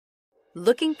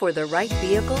Looking for the right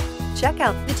vehicle? Check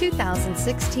out the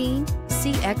 2016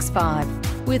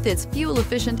 CX-5. With its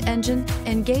fuel-efficient engine,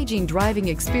 engaging driving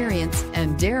experience,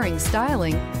 and daring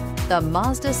styling, the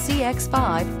Mazda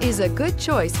CX-5 is a good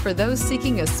choice for those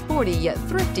seeking a sporty yet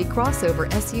thrifty crossover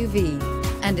SUV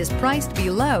and is priced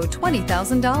below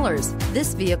 $20,000.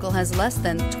 This vehicle has less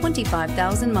than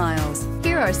 25,000 miles.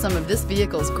 Here are some of this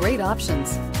vehicle's great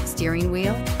options: steering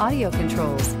wheel audio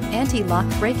controls, anti-lock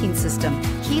braking system,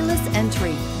 keyless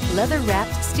entry,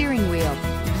 leather-wrapped steering wheel,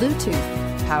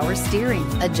 Bluetooth, power steering,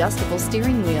 adjustable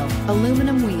steering wheel,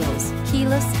 aluminum wheels,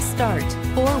 keyless start,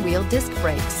 four-wheel disc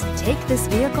brakes. Take this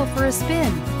vehicle for a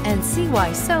spin and see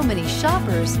why so many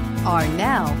shoppers are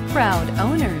now proud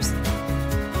owners.